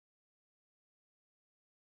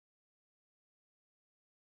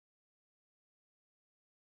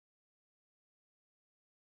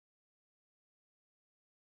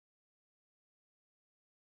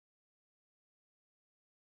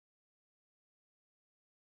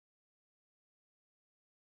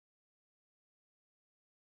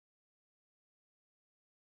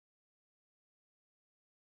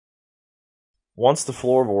Once the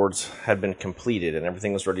floorboards had been completed and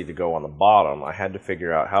everything was ready to go on the bottom, I had to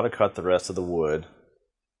figure out how to cut the rest of the wood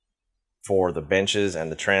for the benches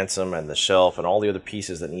and the transom and the shelf and all the other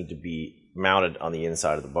pieces that need to be mounted on the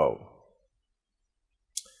inside of the boat.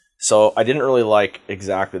 So I didn't really like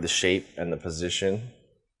exactly the shape and the position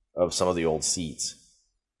of some of the old seats.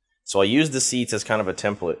 So I used the seats as kind of a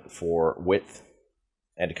template for width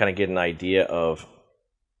and to kind of get an idea of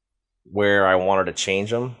where I wanted to change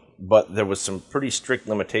them, but there was some pretty strict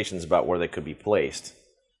limitations about where they could be placed.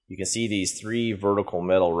 You can see these 3 vertical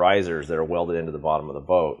metal risers that are welded into the bottom of the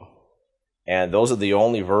boat. And those are the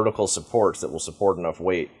only vertical supports that will support enough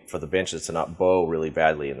weight for the benches to not bow really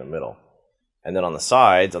badly in the middle. And then on the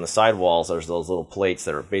sides, on the side walls, there's those little plates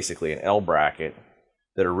that are basically an L bracket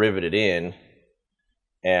that are riveted in.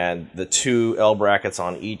 And the 2 L brackets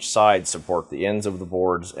on each side support the ends of the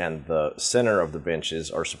boards, and the center of the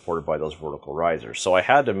benches are supported by those vertical risers. So I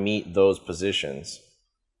had to meet those positions.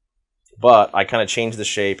 But I kind of changed the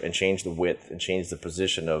shape and changed the width and changed the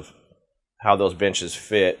position of how those benches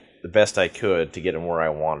fit the best I could to get them where I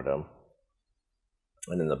wanted them.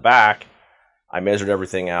 And in the back, I measured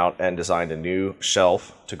everything out and designed a new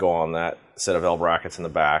shelf to go on that set of L brackets in the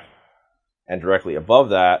back. And directly above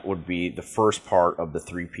that would be the first part of the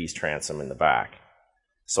 3-piece transom in the back.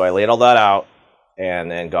 So I laid all that out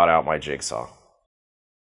and then got out my jigsaw.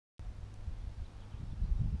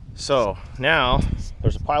 So now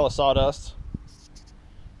there's a pile of sawdust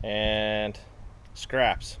and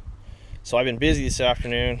scraps. So I've been busy this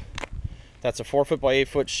afternoon. That's a 4 foot by 8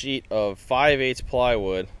 foot sheet of 5/8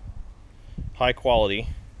 plywood, high quality,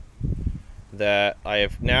 that I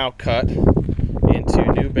have now cut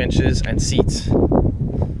into new benches and seats.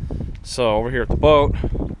 So over here at the boat,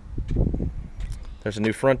 there's a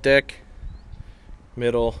new front deck,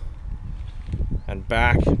 middle, and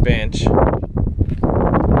back bench,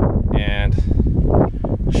 and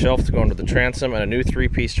a shelf to go under the transom, and a new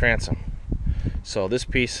 3-piece transom. So this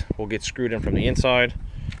piece will get screwed in from the inside.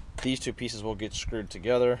 These 2 pieces will get screwed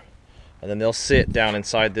together, and then they'll sit down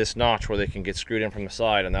inside this notch where they can get screwed in from the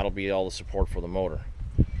side, and that'll be all the support for the motor.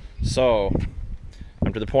 So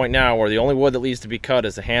I'm to the point now where the only wood that needs to be cut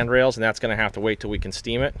is the handrails, and that's going to have to wait till we can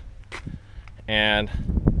steam it. And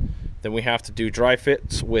then we have to do dry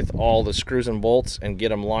fits with all the screws and bolts and get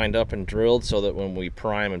them lined up and drilled so that when we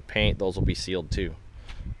prime and paint, those will be sealed too.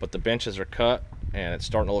 But the benches are cut and it's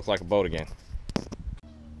starting to look like a boat again.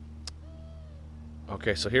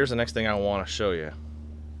 Okay, so here's the next thing I want to show you.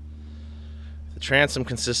 The transom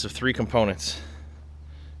consists of 3 components.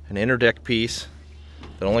 An inner deck piece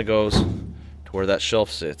that only goes to where that shelf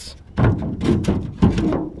sits. An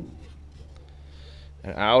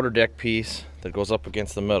outer deck piece that goes up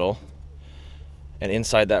against the middle and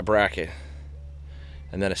inside that bracket.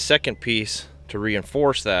 And then a second piece to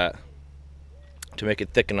reinforce that to make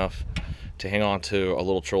it thick enough to hang on to a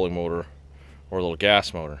little trolling motor or a little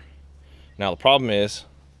gas motor. Now the problem is,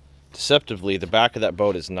 deceptively, the back of that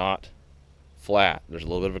boat is not flat. There's a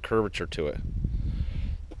little bit of a curvature to it.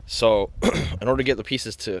 So in order to get the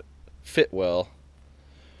pieces to fit well,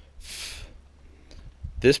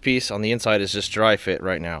 this piece on the inside is just dry fit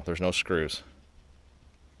right now. There's no screws.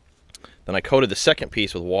 Then I coated the second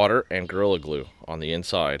piece with water and Gorilla Glue on the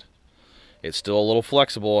inside. It's still a little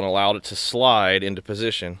flexible and allowed it to slide into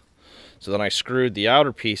position. So then I screwed the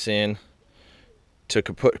outer piece in to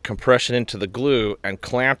put compression into the glue and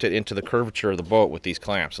clamped it into the curvature of the boat with these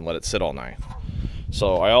clamps and let it sit all night.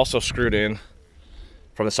 So I also screwed in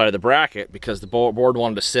from the side of the bracket because the board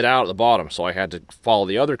wanted to sit out at the bottom, so I had to follow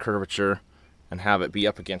the other curvature and have it be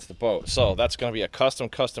up against the boat. So that's going to be a custom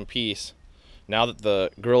piece. Now that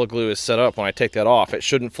the Gorilla Glue is set up, when I take that off, it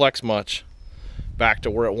shouldn't flex much back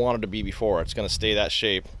to where it wanted to be before. It's going to stay that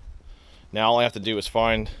shape. Now all I have to do is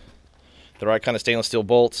find the right kind of stainless steel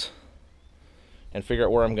bolts and figure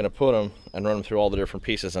out where I'm going to put them and run them through all the different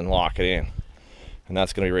pieces and lock it in. And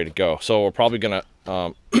that's going to be ready to go. So we're probably going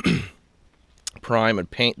to prime and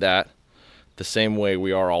paint that the same way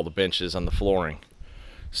we are all the benches and the flooring.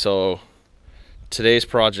 So today's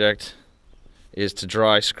project is to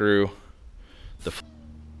dry screw the...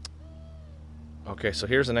 Okay, so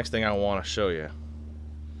here's the next thing I want to show you.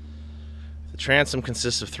 The transom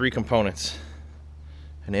consists of 3 components.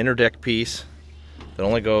 An inner deck piece that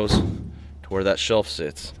only goes to where that shelf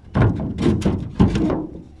sits.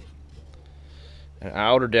 An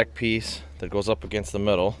outer deck piece that goes up against the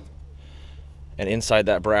middle and inside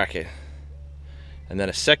that bracket. And then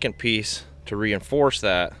a second piece to reinforce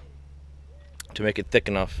that to make it thick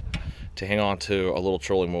enough to hang on to a little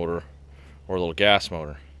trolling motor or a little gas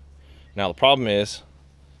motor. Now the problem is,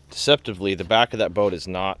 deceptively, the back of that boat is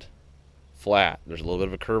not flat. There's a little bit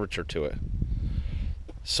of a curvature to it.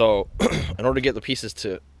 So in order to get the pieces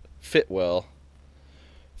to fit well,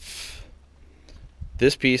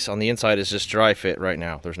 this piece on the inside is just dry fit right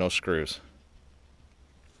now. There's no screws.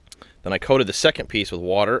 Then I coated the second piece with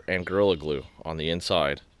water and Gorilla Glue on the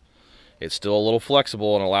inside. It's still a little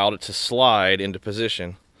flexible and allowed it to slide into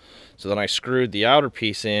position. So then I screwed the outer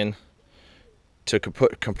piece in to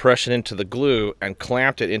put compression into the glue and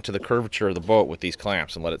clamped it into the curvature of the boat with these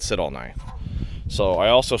clamps and let it sit all night. So I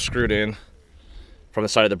also screwed in from the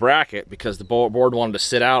side of the bracket because the board wanted to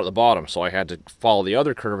sit out at the bottom, so I had to follow the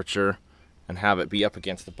other curvature and have it be up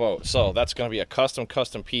against the boat. So that's going to be a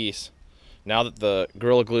custom piece. Now that the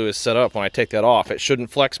Gorilla Glue is set up, when I take that off, it shouldn't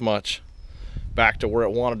flex much back to where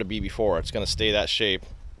it wanted to be before. It's going to stay that shape.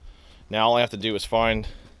 Now all I have to do is find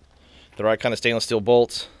the right kind of stainless steel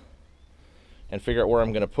bolts and figure out where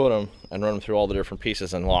I'm going to put them and run them through all the different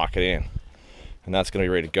pieces and lock it in. And that's going to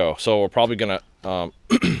be ready to go. So we're probably going to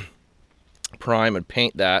prime and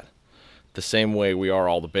paint that the same way we are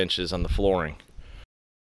all the benches and the flooring.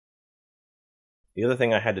 The other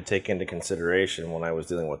thing I had to take into consideration when I was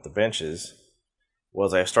dealing with the benches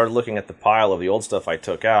was I started looking at the pile of the old stuff I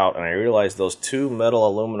took out, and I realized those two metal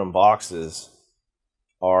aluminum boxes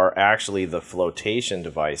are actually the flotation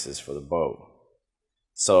devices for the boat.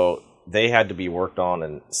 So they had to be worked on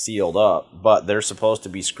and sealed up, but they're supposed to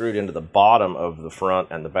be screwed into the bottom of the front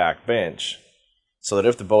and the back bench so that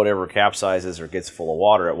if the boat ever capsizes or gets full of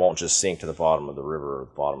water, it won't just sink to the bottom of the river or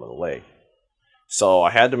the bottom of the lake. So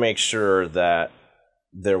I had to make sure that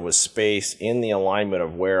there was space in the alignment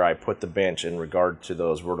of where I put the bench in regard to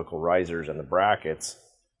those vertical risers and the brackets,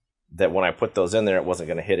 that when I put those in there, it wasn't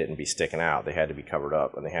going to hit it and be sticking out. They had to be covered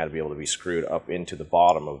up, and they had to be able to be screwed up into the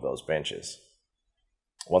bottom of those benches.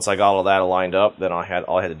 Once I got all that aligned up, then all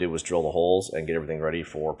I had to do was drill the holes and get everything ready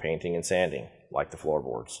for painting and sanding, like the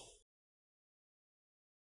floorboards.